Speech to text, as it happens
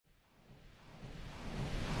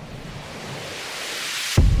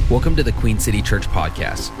Welcome to the Queen City Church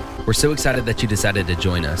Podcast. We're so excited that you decided to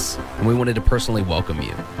join us, and we wanted to personally welcome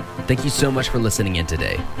you. Thank you so much for listening in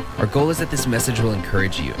today. Our goal is that this message will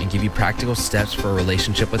encourage you and give you practical steps for a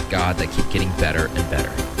relationship with God that keep getting better and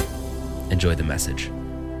better. Enjoy the message.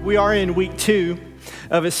 We are in week 2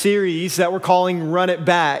 of a series that we're calling Run It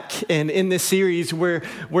Back. And in this series, we're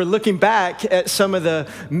looking back at some of the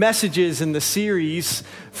messages in the series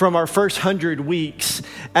from our first 100 weeks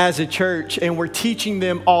as a church, and we're teaching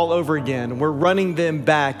them all over again. We're running them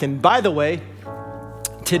back. And by the way,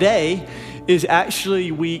 today is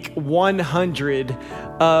actually week 100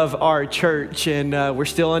 of our church, and we're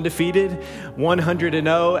still undefeated,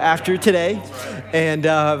 100-0 after today. And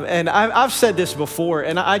I've said this before,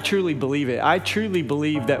 and I truly believe it. I truly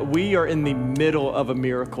believe that we are in the middle of a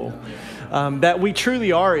miracle. That we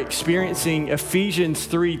truly are experiencing Ephesians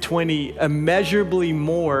 3:20 immeasurably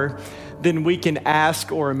more than we can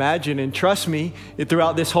ask or imagine. And trust me,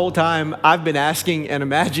 throughout this whole time, I've been asking and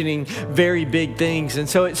imagining very big things. And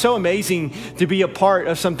so it's so amazing to be a part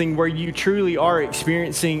of something where you truly are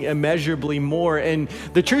experiencing immeasurably more. And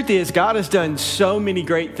the truth is, God has done so many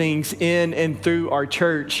great things in and through our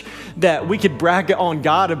church that we could brag on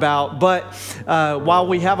God about. But while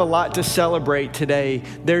we have a lot to celebrate today,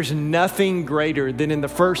 there's nothing greater than in the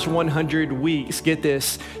first 100 weeks, get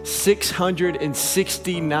this,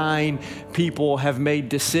 669 people have made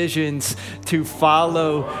decisions to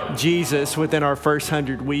follow Jesus within our first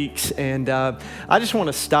 100 weeks. And I just want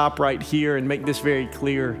to stop right here and make this very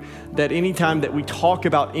clear that anytime that we talk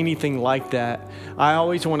about anything like that, I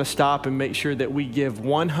always want to stop and make sure that we give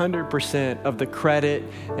 100% of the credit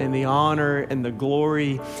and the honor and the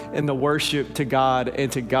glory and the worship to God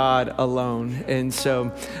and to God alone. And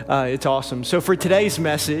so it's awesome. So for today's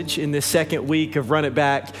message in this second week of Run It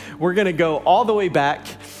Back, we're going to go all the way back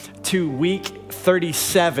to week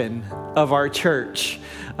 37 of our church,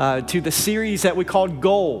 to the series that we called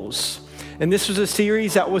Goals. And this was a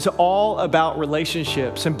series that was all about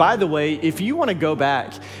relationships. And by the way, if you want to go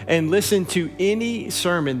back and listen to any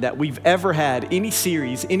sermon that we've ever had, any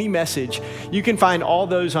series, any message, you can find all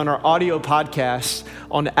those on our audio podcasts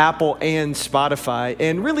on Apple and Spotify.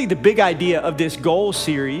 And really the big idea of this goal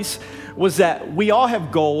series was that we all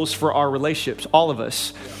have goals for our relationships, all of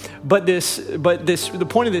us. But the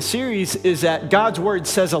point of this series is that God's word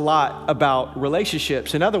says a lot about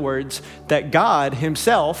relationships. In other words, that God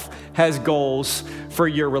himself has goals for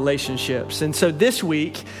your relationships. And so this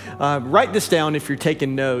week, write this down if you're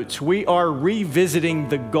taking notes. We are revisiting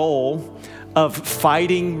the goal of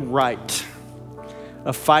fighting right.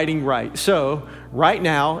 Of fighting right. So right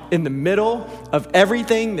now, in the middle of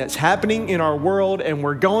everything that's happening in our world, and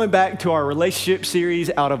we're going back to our relationship series,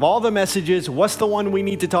 out of all the messages, what's the one we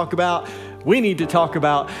need to talk about? We need to talk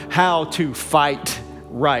about how to fight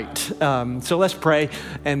right. So let's pray,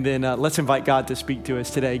 and then let's invite God to speak to us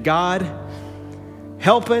today. God,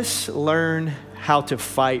 help us learn how to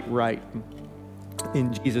fight right.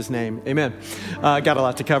 In Jesus' name, amen. Got a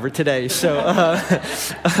lot to cover today. So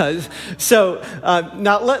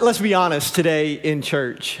now let's be honest today in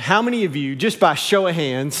church. How many of you, just by show of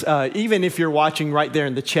hands, even if you're watching right there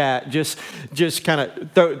in the chat, just kind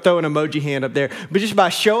of throw an emoji hand up there, but just by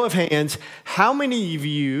show of hands, how many of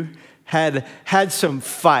you had some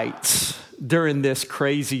fights during this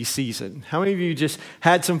crazy season? How many of you just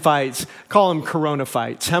had some fights? Call them Corona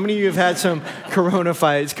fights. How many of you have had some Corona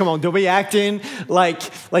fights? Come on, don't be acting like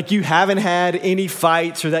you haven't had any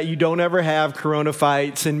fights or that you don't ever have Corona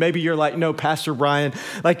fights. And maybe you're like, no, Pastor Brian,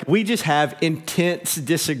 like we just have intense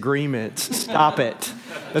disagreements. Stop it.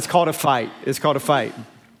 That's called a fight. It's called a fight.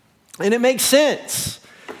 And it makes sense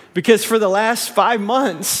because for the last 5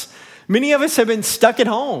 months, many of us have been stuck at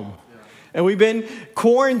home. And we've been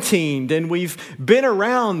quarantined, and we've been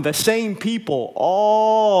around the same people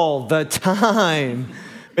all the time.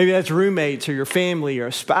 Maybe that's roommates or your family or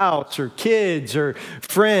a spouse or kids or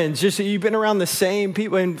friends. Just you've been around the same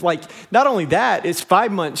people. And like, not only that, it's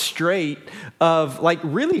 5 months straight of like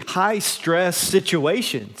really high stress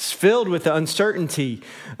situations filled with uncertainty,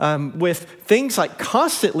 with things like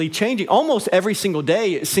constantly changing. Almost every single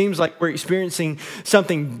day, it seems like we're experiencing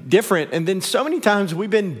something different. And then so many times we've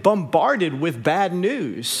been bombarded with bad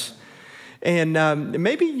news. And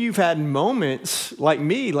maybe you've had moments like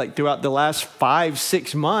me, like throughout the last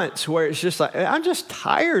 5-6 months, where it's just like, I'm just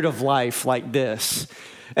tired of life like this.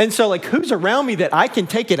 And so like, who's around me that I can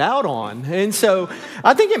take it out on? And so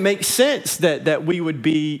I think it makes sense that we would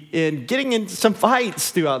be getting in some fights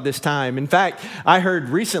throughout this time. In fact, I heard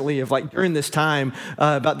recently of like during this time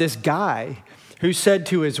about this guy who said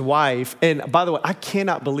to his wife, and by the way, I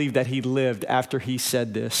cannot believe that he lived after he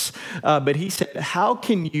said this, but he said, how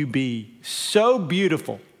can you be so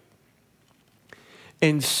beautiful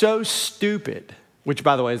and so stupid, which,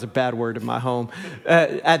 by the way, is a bad word in my home,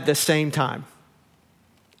 at the same time?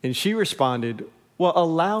 And she responded, well,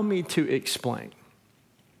 allow me to explain.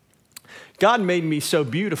 God made me so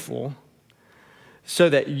beautiful so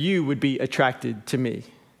that you would be attracted to me.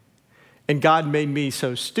 And God made me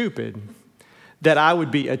so stupid that I would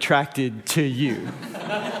be attracted to you.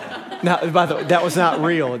 Now, by the way, that was not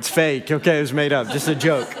real. It's fake, okay? It was made up. Just a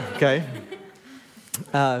joke, okay?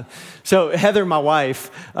 So Heather, my wife,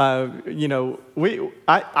 I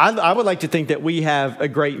would like to think that we have a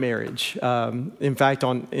great marriage. In fact,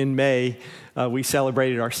 in May, we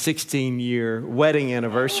celebrated our 16-year wedding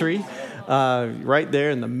anniversary, right there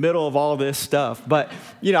in the middle of all this stuff. But,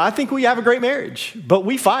 I think we have a great marriage, but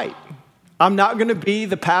we fight. I'm not going to be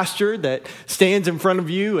the pastor that stands in front of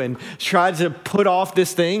you and tries to put off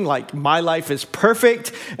this thing like my life is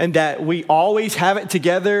perfect and that we always have it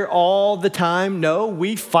together all the time. No,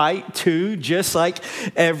 we fight too, just like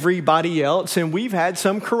everybody else. And we've had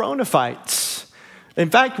some corona fights. In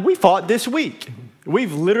fact, we fought this week.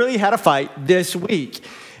 We've literally had a fight this week.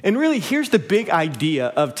 And really, here's the big idea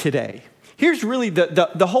of today. Here's really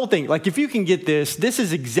the whole thing. Like, if you can get this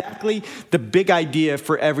is exactly the big idea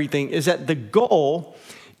for everything, is that the goal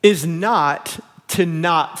is not to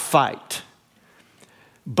not fight,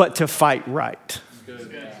 but to fight right.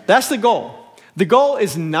 That's the goal. The goal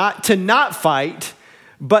is not to not fight,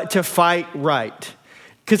 but to fight right.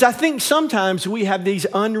 Because I think sometimes we have these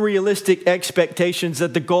unrealistic expectations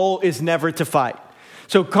that the goal is never to fight.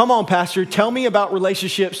 So come on, Pastor, tell me about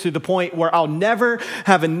relationships to the point where I'll never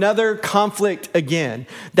have another conflict again.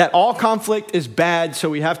 That all conflict is bad, so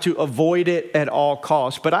we have to avoid it at all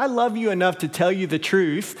costs. But I love you enough to tell you the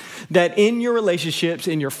truth that in your relationships,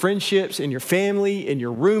 in your friendships, in your family, in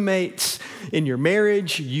your roommates, in your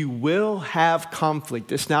marriage, you will have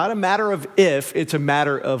conflict. It's not a matter of if, it's a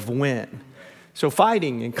matter of when. So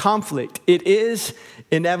fighting and conflict, it is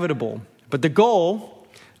inevitable. But the goal,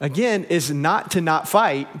 again, is not to not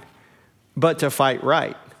fight, but to fight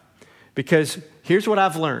right. Because here's what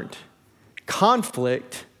I've learned.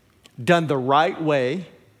 Conflict done the right way,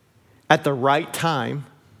 at the right time,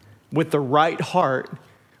 with the right heart,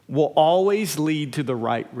 will always lead to the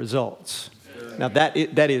right results. Now that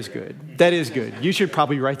is good. That is good. You should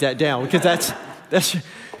probably write that down because that's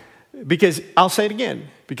because I'll say it again.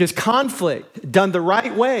 Because conflict done the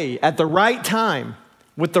right way, at the right time,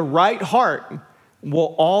 with the right heart,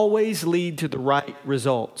 will always lead to the right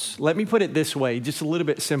results. Let me put it this way, just a little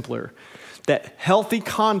bit simpler, that healthy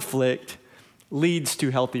conflict leads to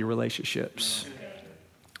healthy relationships.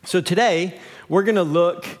 So today, we're going to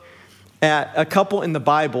look at a couple in the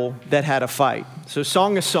Bible that had a fight. So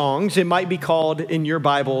Song of Songs, it might be called in your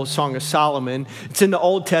Bible Song of Solomon. It's in the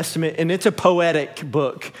Old Testament, and it's a poetic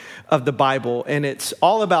book of the Bible, and it's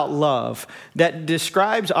all about love that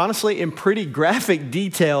describes, honestly, in pretty graphic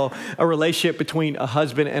detail, a relationship between a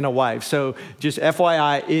husband and a wife. So just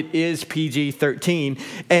FYI, it is PG-13,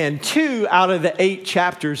 and 2 out of the 8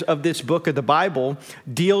 chapters of this book of the Bible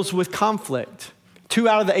deals with conflict. 2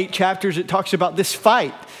 out of the 8 chapters, it talks about this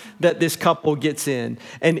fight that this couple gets in.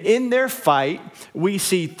 And in their fight, we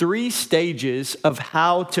see 3 stages of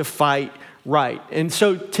how to fight right. And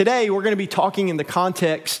so today we're going to be talking in the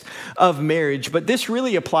context of marriage, but this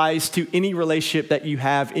really applies to any relationship that you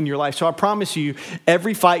have in your life. So I promise you,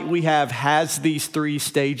 every fight we have has these 3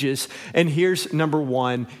 stages. And here's number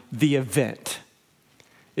 1, the event.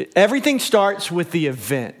 Everything starts with the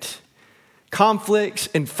event. Conflicts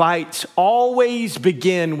and fights always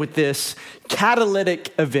begin with this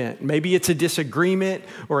catalytic event. Maybe it's a disagreement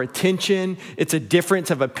or a tension. It's a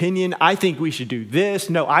difference of opinion. I think we should do this.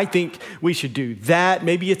 No, I think we should do that.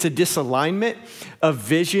 Maybe it's a disalignment of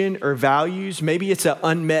vision or values. Maybe it's an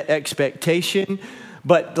unmet expectation.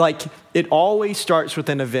 But it always starts with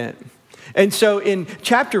an event. And so in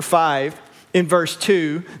chapter 5, in verse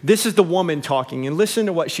 2, this is the woman talking. And listen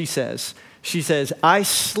to what she says. She says, I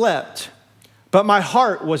slept, but my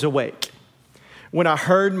heart was awake when I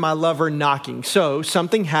heard my lover knocking. So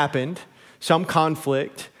something happened, some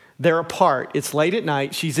conflict. They're apart. It's late at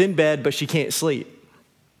night. She's in bed, but she can't sleep.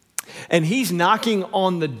 And he's knocking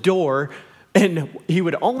on the door, and he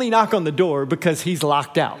would only knock on the door because he's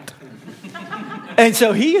locked out. And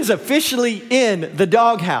so he is officially in the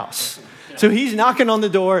doghouse. So he's knocking on the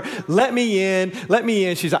door, let me in.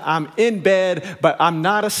 She's like, I'm in bed, but I'm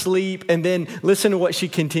not asleep. And then listen to what she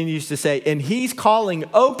continues to say. And he's calling,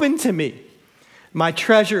 open to me. my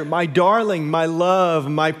treasure, my darling, my love,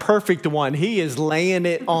 my perfect one. He is laying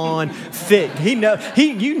it on thick. He knows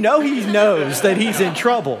that he's in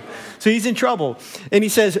trouble. So he's in trouble. And he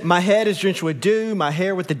says, my head is drenched with dew, my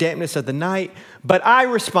hair with the dampness of the night. But I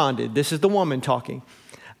responded, this is the woman talking,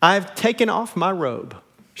 I've taken off my robe.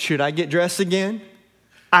 Should I get dressed again?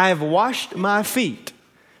 I have washed my feet.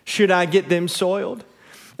 Should I get them soiled?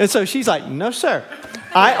 And so she's like, no, sir.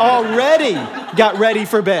 I already got ready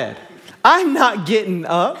for bed. I'm not getting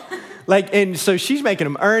up. And so she's making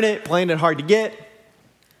them earn it, playing it hard to get.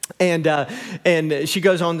 And she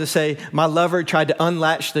goes on to say, my lover tried to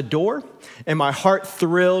unlatch the door, and my heart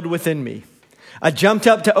thrilled within me. I jumped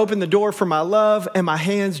up to open the door for my love, and my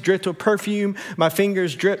hands dripped with perfume. My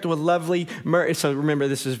fingers dripped with lovely myrrh. So remember,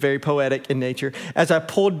 this is very poetic in nature. As I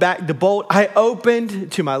pulled back the bolt, I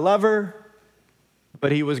opened to my lover,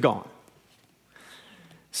 but he was gone.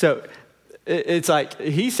 So it's like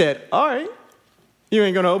he said, all right, you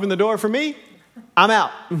ain't going to open the door for me? I'm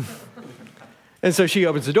out. And so she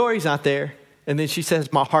opens the door. He's not there. And then she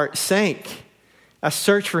says, my heart sank. I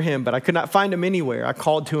searched for him, but I could not find him anywhere. I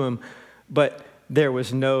called to him, but there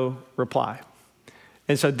was no reply.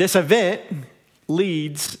 And so this event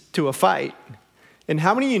leads to a fight. And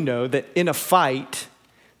how many of you know that in a fight,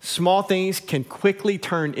 small things can quickly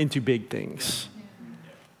turn into big things?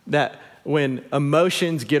 That when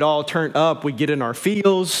emotions get all turned up, we get in our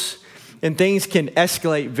feels, and things can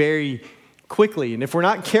escalate very quickly. And if we're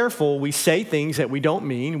not careful, we say things that we don't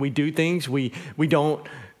mean. We do things we don't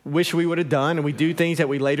wish we would have done, and we do things that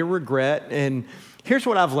we later regret. And here's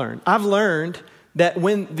what I've learned. I've learned that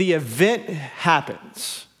when the event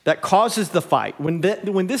happens that causes the fight, when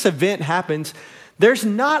this event happens, there's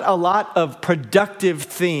not a lot of productive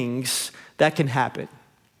things that can happen.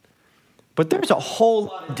 But there's a whole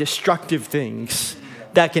lot of destructive things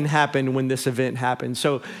that can happen when this event happens.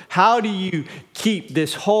 So how do you keep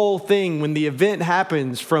this whole thing when the event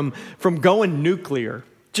happens from going nuclear?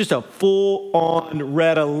 Just a full-on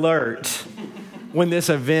red alert when this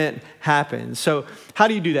event happens. So how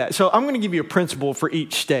do you do that? So I'm going to give you a principle for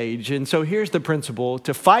each stage. And so here's the principle.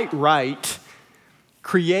 To fight right,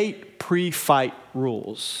 create pre-fight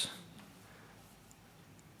rules.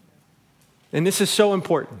 And this is so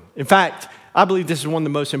important. In fact, I believe this is one of the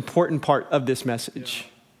most important part of this message.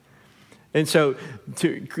 And so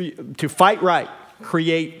to fight right,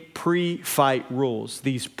 create pre-fight rules.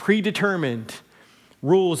 These predetermined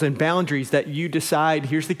rules and boundaries that you decide,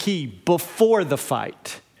 here's the key, before the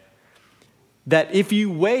fight. That if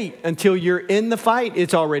you wait until you're in the fight,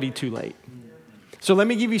 it's already too late. So let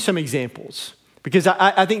me give you some examples, because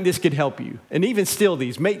I think this could help you. And even still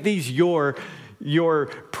make these your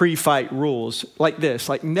pre-fight rules, like this,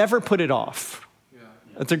 like never put it off.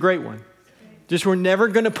 That's a great one. Just we're never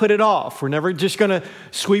going to put it off. We're never just going to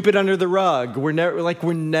sweep it under the rug. We're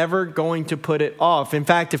never going to put it off. In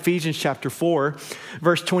fact, Ephesians chapter 4,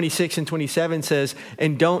 verse 26 and 27 says,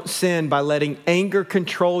 and don't sin by letting anger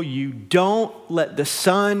control you. Don't let the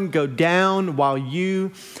sun go down while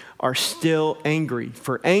you are still angry.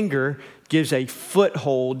 For anger gives a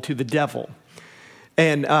foothold to the devil.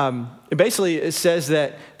 And basically it says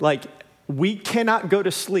that we cannot go to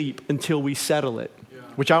sleep until we settle it.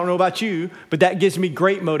 Which I don't know about you, but that gives me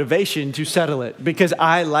great motivation to settle it because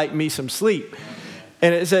I like me some sleep.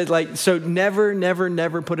 And it says so never, never,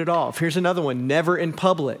 never put it off. Here's another one, never in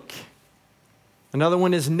public. Another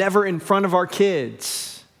one is never in front of our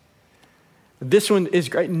kids. This one is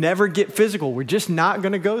great, never get physical. We're just not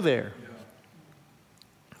going to go there.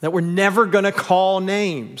 That we're never going to call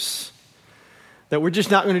names. That we're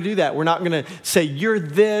just not going to do that. We're not going to say, you're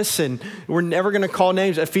this, and we're never going to call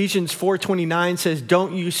names. Ephesians 4:29 says,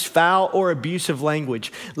 don't use foul or abusive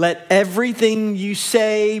language. Let everything you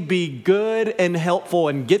say be good and helpful.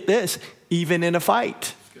 And get this, even in a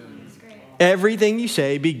fight. Everything you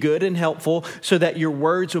say be good and helpful so that your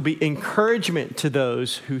words will be encouragement to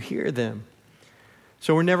those who hear them.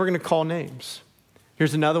 So we're never going to call names.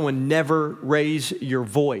 Here's another one, never raise your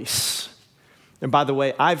voice. And by the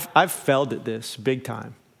way, I've failed at this big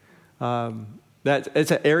time. That it's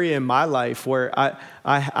an area in my life where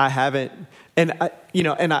I haven't, and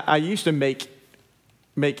I used to make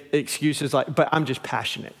excuses but I'm just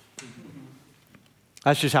passionate.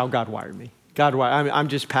 That's just how God wired me. I'm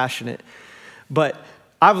just passionate. But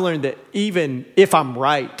I've learned that even if I'm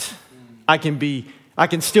right, I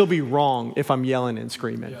can still be wrong if I'm yelling and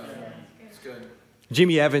screaming.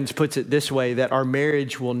 Jimmy Evans puts it this way, that our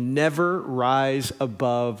marriage will never rise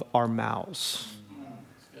above our mouths.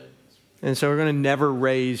 And so we're going to never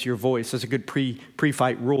raise your voice. That's a good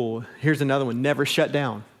pre-fight rule. Here's another one, never shut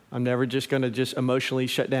down. I'm never just going to just emotionally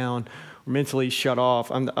shut down or mentally shut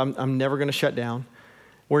off. I'm never going to shut down.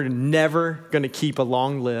 We're never going to keep a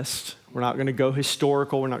long list. We're not going to go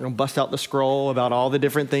historical. We're not going to bust out the scroll about all the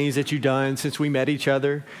different things that you've done since we met each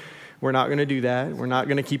other. We're not going to do that. We're not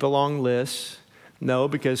going to keep a long list. No,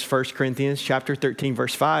 because 1 Corinthians chapter 13,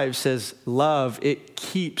 verse 5 says, love, it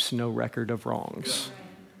keeps no record of wrongs.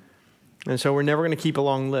 And so we're never going to keep a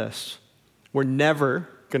long list. We're never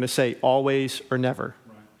going to say always or never.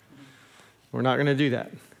 We're not going to do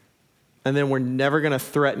that. And then we're never going to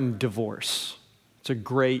threaten divorce. It's a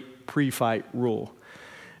great pre-fight rule.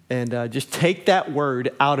 And just take that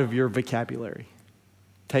word out of your vocabulary.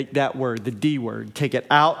 Take that word, the D word, take it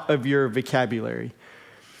out of your vocabulary.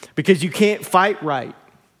 Because you can't fight right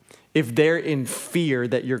if they're in fear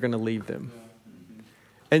that you're going to leave them.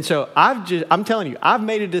 And so I'm telling you, I've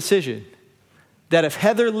made a decision that if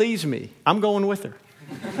Heather leaves me, I'm going with her.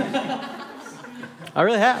 I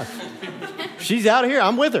really have. She's out of here,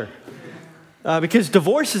 I'm with her. Because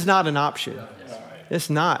divorce is not an option. It's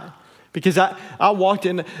not. Because I walked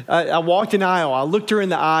in the aisle. I looked her in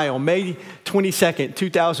the eye on May 22nd,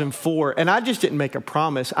 2004, and I just didn't make a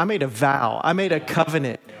promise. I made a vow. I made a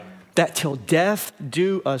covenant that till death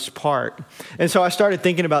do us part. And so I started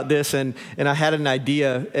thinking about this, and I had an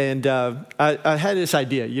idea, and I had this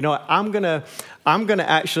idea. You know what? I'm gonna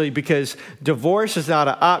actually, because divorce is not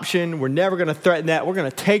an option, we're never gonna threaten that. We're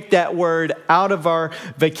gonna take that word out of our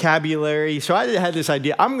vocabulary. So I had this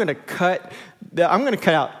idea. I'm gonna cut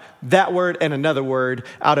out that word and another word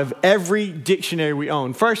out of every dictionary we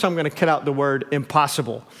own. First, I'm going to cut out the word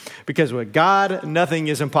impossible, because with God, nothing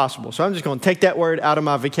is impossible. So I'm just going to take that word out of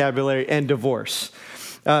my vocabulary, and divorce,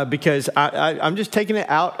 because I'm just taking it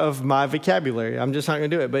out of my vocabulary. I'm just not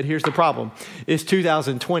going to do it. But here's the problem. It's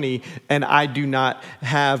 2020, and I do not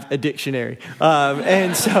have a dictionary.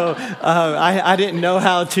 And so I didn't know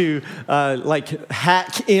how to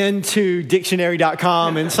hack into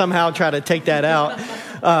dictionary.com and somehow try to take that out.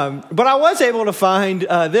 But I was able to find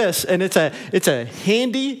this, and it's a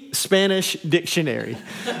handy Spanish dictionary.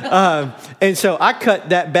 And so I cut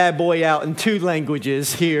that bad boy out in 2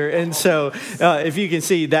 languages here. And so if you can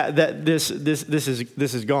see that this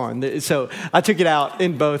is gone. So I took it out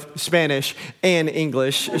in both Spanish and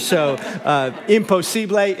English. So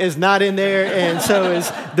imposible is not in there, and so is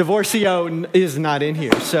divorcio is not in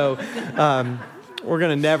here. So we're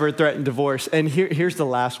going to never threaten divorce. And here's the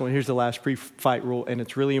last one. Here's the last pre-fight rule, and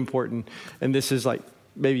it's really important. And this is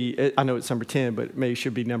maybe, I know it's number 10, but maybe it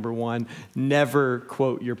should be number 1. Never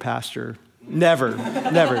quote your pastor. Never.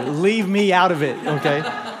 Leave me out of it, okay?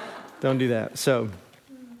 Don't do that. So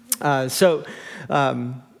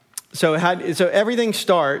everything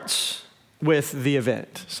starts with the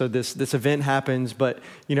event. So this event happens, but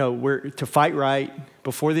we're to fight right.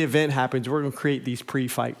 Before the event happens, we're going to create these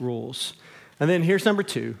pre-fight rules. And then here's number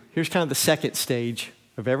 2. Here's kind of the second stage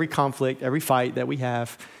of every conflict, every fight that we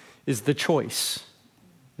have, is the choice.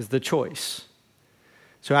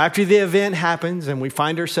 So after the event happens and we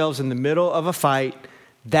find ourselves in the middle of a fight,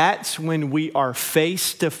 that's when we are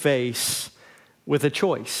face to face with a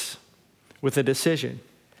choice, with a decision.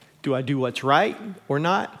 Do I do what's right or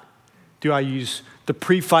not? Do I use the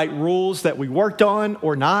pre-fight rules that we worked on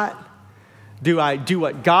or not? Do I do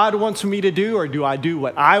what God wants me to do, or do I do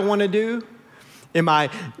what I want to do? Am I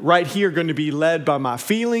right here going to be led by my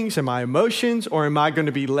feelings and my emotions, or am I going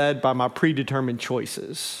to be led by my predetermined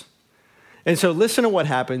choices? And so listen to what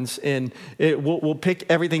happens, and we'll pick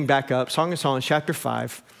everything back up. Song of Songs, chapter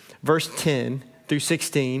 5, verse 10 through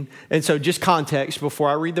 16. And so just context before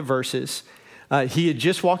I read the verses. He had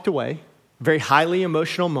just walked away, very highly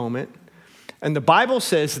emotional moment. And the Bible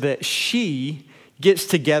says that she gets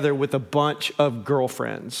together with a bunch of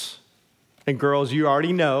girlfriends. And girls, you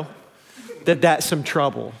already know that's some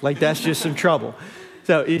trouble. That's just some trouble.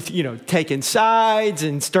 So it's, taking sides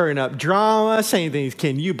and stirring up drama, saying things,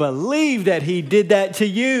 can you believe that he did that to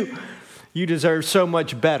you? You deserve so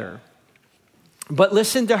much better. But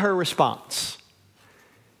listen to her response.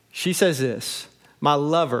 She says this: my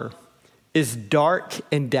lover is dark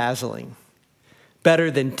and dazzling, better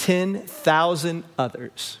than 10,000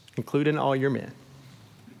 others, including all your men.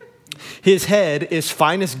 His head is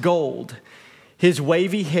fine as gold. His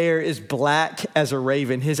wavy hair is black as a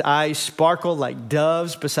raven. His eyes sparkle like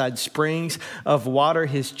doves beside springs of water.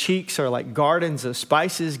 His cheeks are like gardens of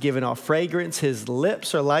spices giving off fragrance. His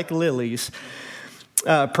lips are like lilies,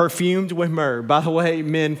 perfumed with myrrh. By the way,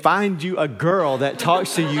 men, find you a girl that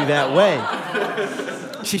talks to you that way.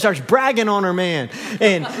 She starts bragging on her man.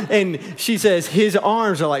 And she says, his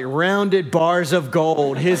arms are like rounded bars of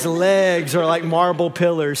gold. His legs are like marble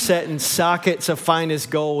pillars set in sockets of finest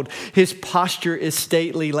gold. His posture is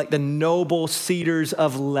stately like the noble cedars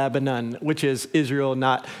of Lebanon, which is Israel,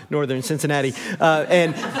 not northern Cincinnati.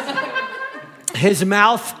 And his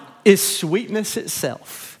mouth is sweetness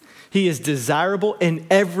itself. He is desirable in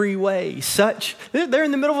every way. They're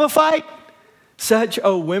in the middle of a fight. Such,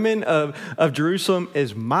 O women of Jerusalem,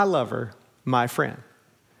 is my lover, my friend.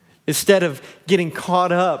 Instead of getting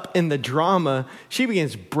caught up in the drama, she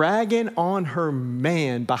begins bragging on her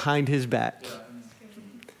man behind his back.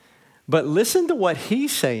 But listen to what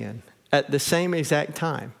he's saying at the same exact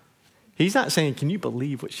time. He's not saying, can you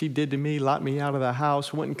believe what she did to me? Locked me out of the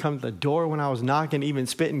house, wouldn't come to the door when I was knocking, even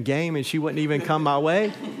spitting game, and she wouldn't even come my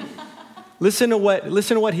way. Listen to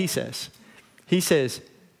what he says. He says,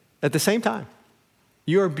 at the same time,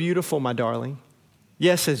 you are beautiful, my darling.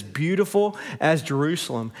 Yes, as beautiful as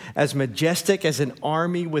Jerusalem, as majestic as an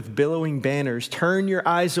army with billowing banners. Turn your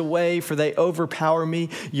eyes away, for they overpower me.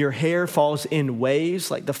 Your hair falls in waves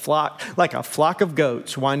like a flock of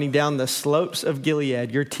goats winding down the slopes of Gilead.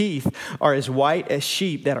 Your teeth are as white as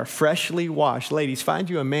sheep that are freshly washed. Ladies, find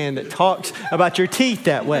you a man that talks about your teeth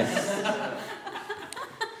that way.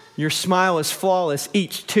 Your smile is flawless,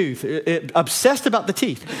 each tooth, obsessed about the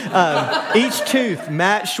teeth. Each tooth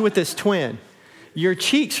matched with its twin. Your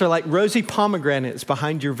cheeks are like rosy pomegranates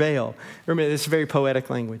behind your veil. Remember, this is very poetic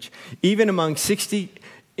language. Even among 60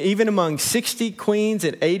 queens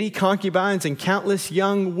and 80 concubines and countless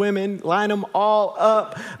young women, line them all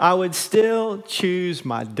up, I would still choose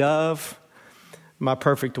my dove, my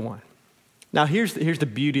perfect one. Now, here's the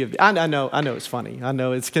beauty of I know it's funny. I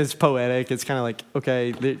know it's because it's poetic. It's kind of like,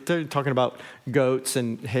 okay, they're talking about goats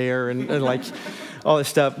and hair and like all this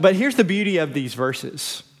stuff. But here's the beauty of these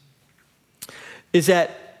verses, is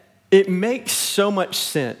that it makes so much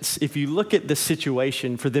sense if you look at the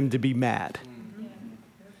situation for them to be mad,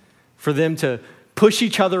 for them to push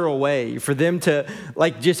each other away, for them to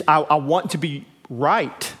I want to be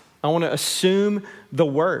right. I want to assume the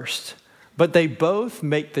worst. But they both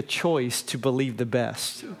make the choice to believe the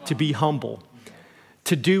best, to be humble,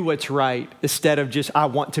 to do what's right instead of just, I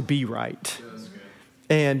want to be right.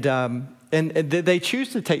 And they choose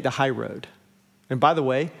to take the high road. And by the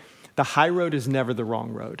way, the high road is never the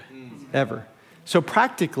wrong road, ever. So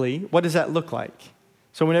practically, what does that look like?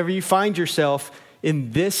 So whenever you find yourself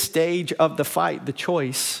in this stage of the fight, the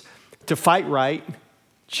choice to fight right,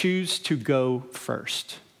 choose to go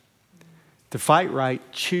first. To fight right,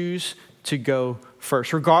 choose to go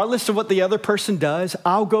first. Regardless of what the other person does,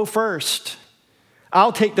 I'll go first.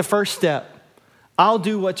 I'll take the first step. I'll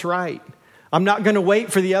do what's right. I'm not going to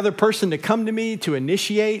wait for the other person to come to me, to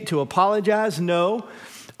initiate, to apologize. No,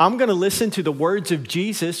 I'm going to listen to the words of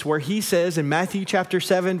Jesus where he says in Matthew chapter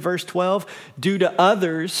 7, verse 12, do to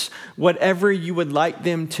others whatever you would like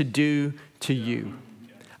them to do to you.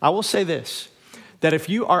 I will say this, that if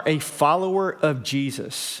you are a follower of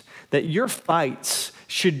Jesus, that your fights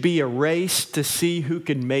should be a race to see who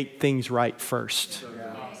can make things right first.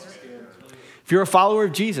 If you're a follower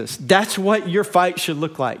of Jesus, that's what your fight should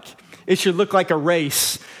look like. It should look like a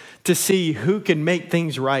race to see who can make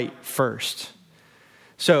things right first.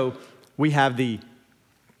 So we have the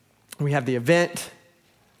event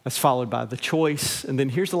that's followed by the choice. And then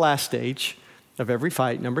here's the last stage of every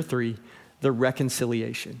fight, number 3, the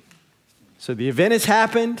reconciliation. So the event has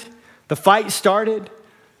happened, the fight started,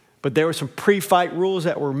 but there were some pre-fight rules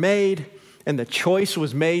that were made, and the choice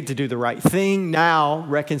was made to do the right thing. Now,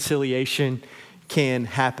 reconciliation can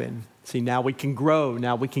happen. See, now we can grow.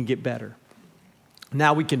 Now we can get better.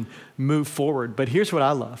 Now we can move forward. But here's what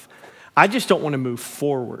I love. I just don't want to move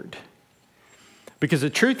forward. Because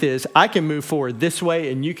the truth is, I can move forward this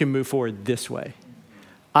way, and you can move forward this way.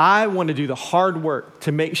 I want to do the hard work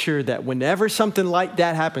to make sure that whenever something like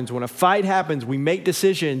that happens, when a fight happens, we make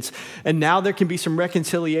decisions, and now there can be some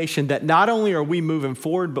reconciliation that not only are we moving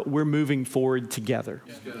forward, but we're moving forward together.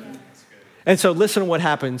 That's good. And so listen to what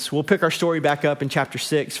happens. We'll pick our story back up in chapter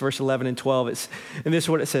 6, verse 11 and 12. And this is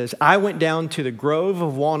what it says. I went down to the grove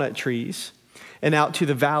of walnut trees and out to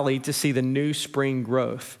the valley to see the new spring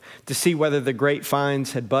growth, to see whether the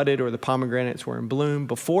grapevines had budded or the pomegranates were in bloom.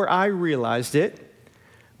 Before I realized it,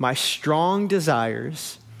 my strong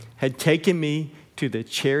desires had taken me to the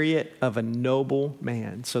chariot of a noble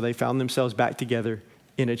man. So they found themselves back together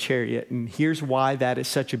in a chariot. And here's why that is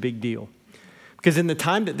such a big deal. Because in the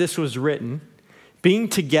time that this was written, being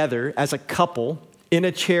together as a couple in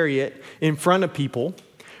a chariot in front of people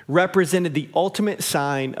represented the ultimate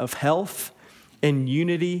sign of health and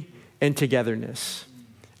unity and togetherness.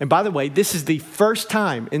 And by the way, this is the first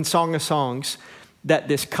time in Song of Songs that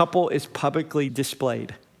this couple is publicly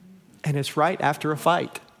displayed. And it's right after a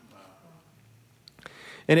fight.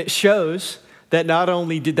 And it shows that not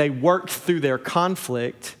only did they work through their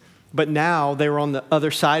conflict, but now they were on the other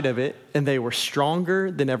side of it, and they were stronger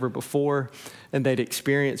than ever before, and they'd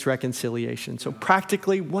experienced reconciliation. So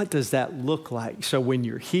practically, what does that look like? So when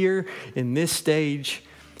you're here in this stage,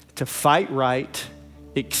 to fight right,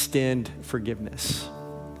 extend forgiveness.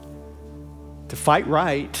 To fight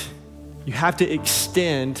right, you have to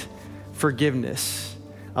extend forgiveness.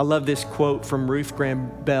 I love this quote from Ruth Graham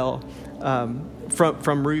Bell,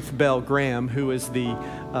 from Ruth Bell Graham, who was the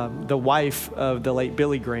wife of the late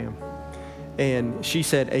Billy Graham. And she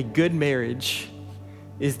said, "A good marriage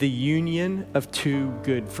is the union of two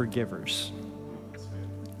good forgivers."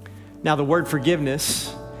 Now, the word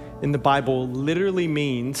forgiveness in the Bible literally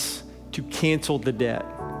means to cancel the debt,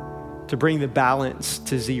 to bring the balance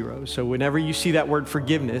to zero. So whenever you see that word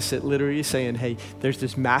forgiveness, it literally is saying, hey, there's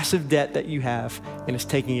this massive debt that you have, and it's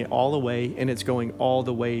taking it all away, and it's going all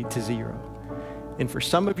the way to zero. And for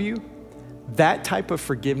some of you, that type of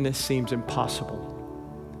forgiveness seems impossible.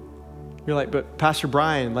 You're like, but Pastor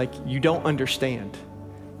Brian, like, you don't understand.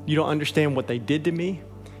 You don't understand what they did to me.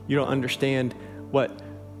 You don't understand what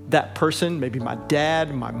that person, maybe my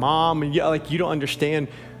dad, my mom, and you don't understand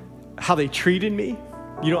how they treated me.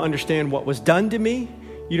 You don't understand what was done to me.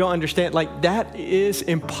 You don't understand, like, that is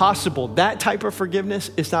impossible. That type of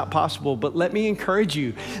forgiveness is not possible. But let me encourage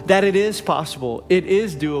you that it is possible. It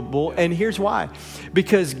is doable. And here's why.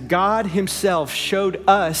 Because God himself showed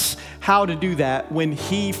us how to do that when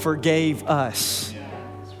he forgave us.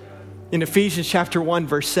 In Ephesians chapter 1,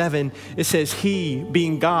 verse 7, it says, he,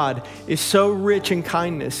 being God, is so rich in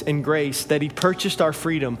kindness and grace that he purchased our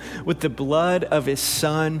freedom with the blood of his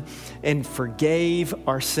Son and forgave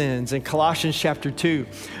our sins. In Colossians chapter 2,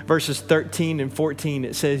 verses 13 and 14,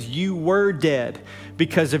 it says, you were dead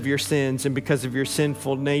because of your sins and because of your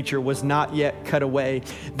sinful nature was not yet cut away.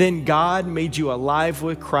 Then God made you alive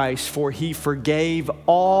with Christ, for he forgave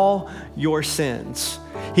all your sins.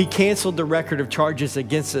 He canceled the record of charges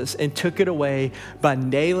against us and took it away by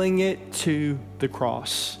nailing it to the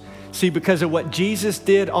cross. See, because of what Jesus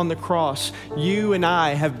did on the cross, you and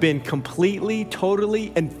I have been completely,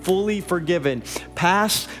 totally, and fully forgiven.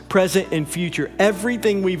 Past, present, and future.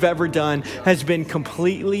 Everything we've ever done has been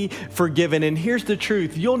completely forgiven. And here's the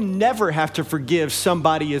truth. You'll never have to forgive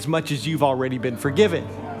somebody as much as you've already been forgiven.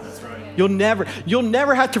 You'll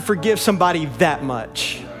never have to forgive somebody that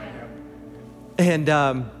much. And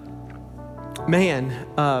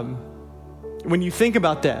when you think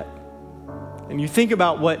about that, and you think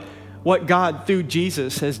about what God through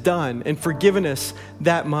Jesus has done and forgiven us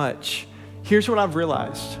that much, here's what I've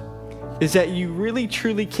realized, is that you really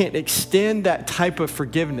truly can't extend that type of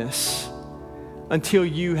forgiveness until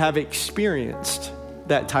you have experienced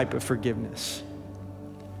that type of forgiveness.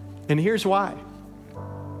 And here's why.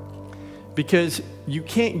 Because you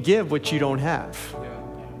can't give what you don't have.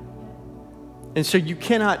 And so you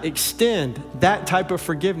cannot extend that type of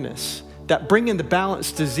forgiveness, that bringing the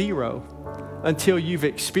balance to zero, until you've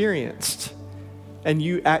experienced, and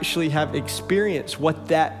you actually have experienced what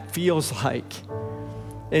that feels like.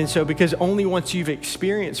 And so because only once you've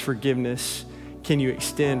experienced forgiveness can you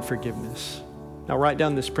extend forgiveness. Now write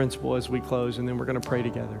down this principle as we close, and then we're going to pray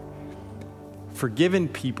together. Forgiven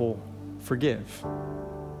people forgive.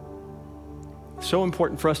 So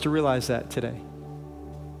important for us to realize that today.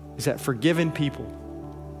 Is that forgiven people,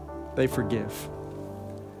 they forgive.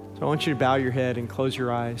 So I want you to bow your head and close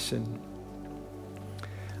your eyes. And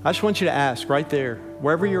I just want you to ask right there,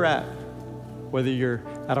 wherever you're at, whether you're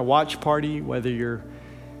at a watch party, whether you're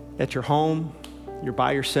at your home, you're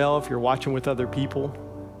by yourself, you're watching with other people.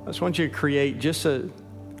 I just want you to create just a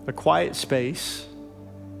quiet space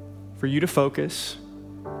for you to focus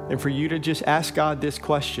and for you to just ask God this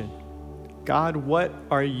question. God, what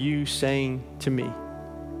are you saying to me?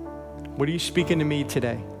 What are you speaking to me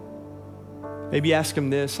today? Maybe ask him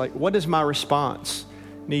this, like, what does my response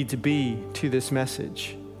need to be to this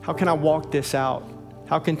message? How can I walk this out?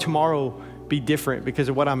 How can tomorrow be different because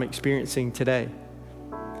of what I'm experiencing today?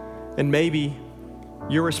 And maybe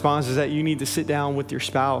your response is that you need to sit down with your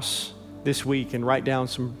spouse this week and write down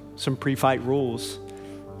some pre-fight rules.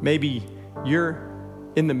 Maybe you're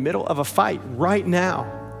in the middle of a fight right now,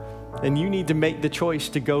 and you need to make the choice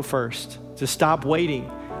to go first, to stop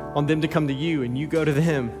waiting on them to come to you and you go to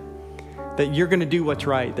them, that you're going to do what's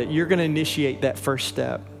right, that you're going to initiate that first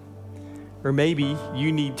step. Or maybe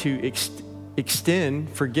you need to extend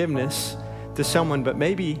forgiveness to someone, but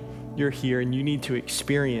maybe you're here and you need to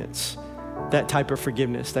experience that type of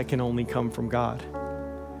forgiveness that can only come from God.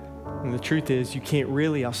 And the truth is, you can't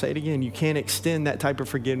really, I'll say it again, you can't extend that type of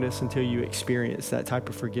forgiveness until you experience that type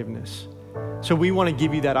of forgiveness. So we want to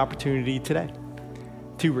give you that opportunity today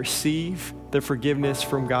to receive the forgiveness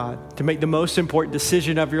from God, to make the most important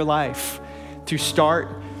decision of your life, to start.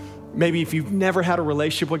 Maybe if you've never had a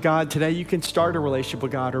relationship with God, today you can start a relationship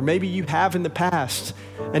with God. Or maybe you have in the past,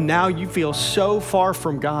 and now you feel so far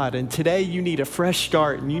from God, and today you need a fresh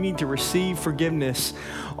start, and you need to receive forgiveness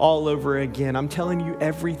all over again. I'm telling you,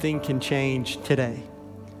 everything can change today.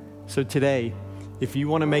 So today, if you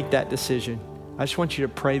want to make that decision, I just want you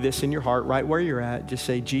to pray this in your heart right where you're at. Just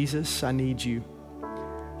say, Jesus, I need you.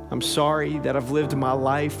 I'm sorry that I've lived my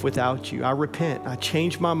life without you. I repent. I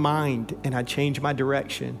change my mind, and I change my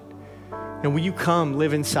direction. And will you come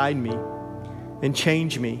live inside me and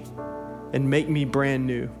change me and make me brand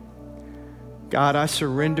new? God, I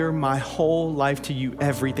surrender my whole life to you,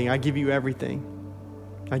 everything. I give you everything.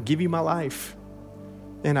 I give you my life,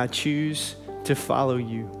 and I choose to follow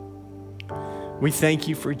you. We thank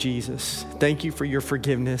you for Jesus. Thank you for your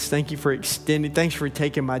forgiveness. Thank you for thanks for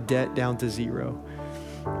taking my debt down to zero.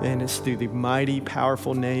 And it's through the mighty,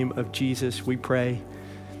 powerful name of Jesus we pray.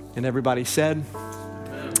 And everybody said,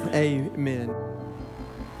 Amen.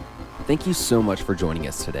 Thank you so much for joining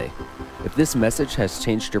us today. If this message has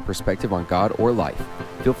changed your perspective on God or life,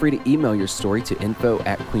 feel free to email your story to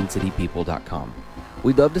info@queencitypeople.com.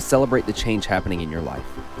 We'd love to celebrate the change happening in your life.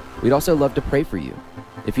 We'd also love to pray for you.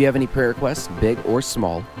 If you have any prayer requests, big or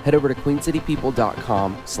small, head over to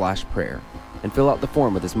queencitypeople.com/prayer and fill out the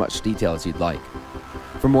form with as much detail as you'd like.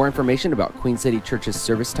 For more information about Queen City Church's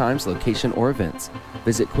service times, location, or events,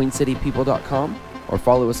 visit queencitypeople.com or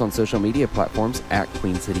follow us on social media platforms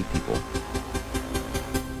 @QueenCityPeople.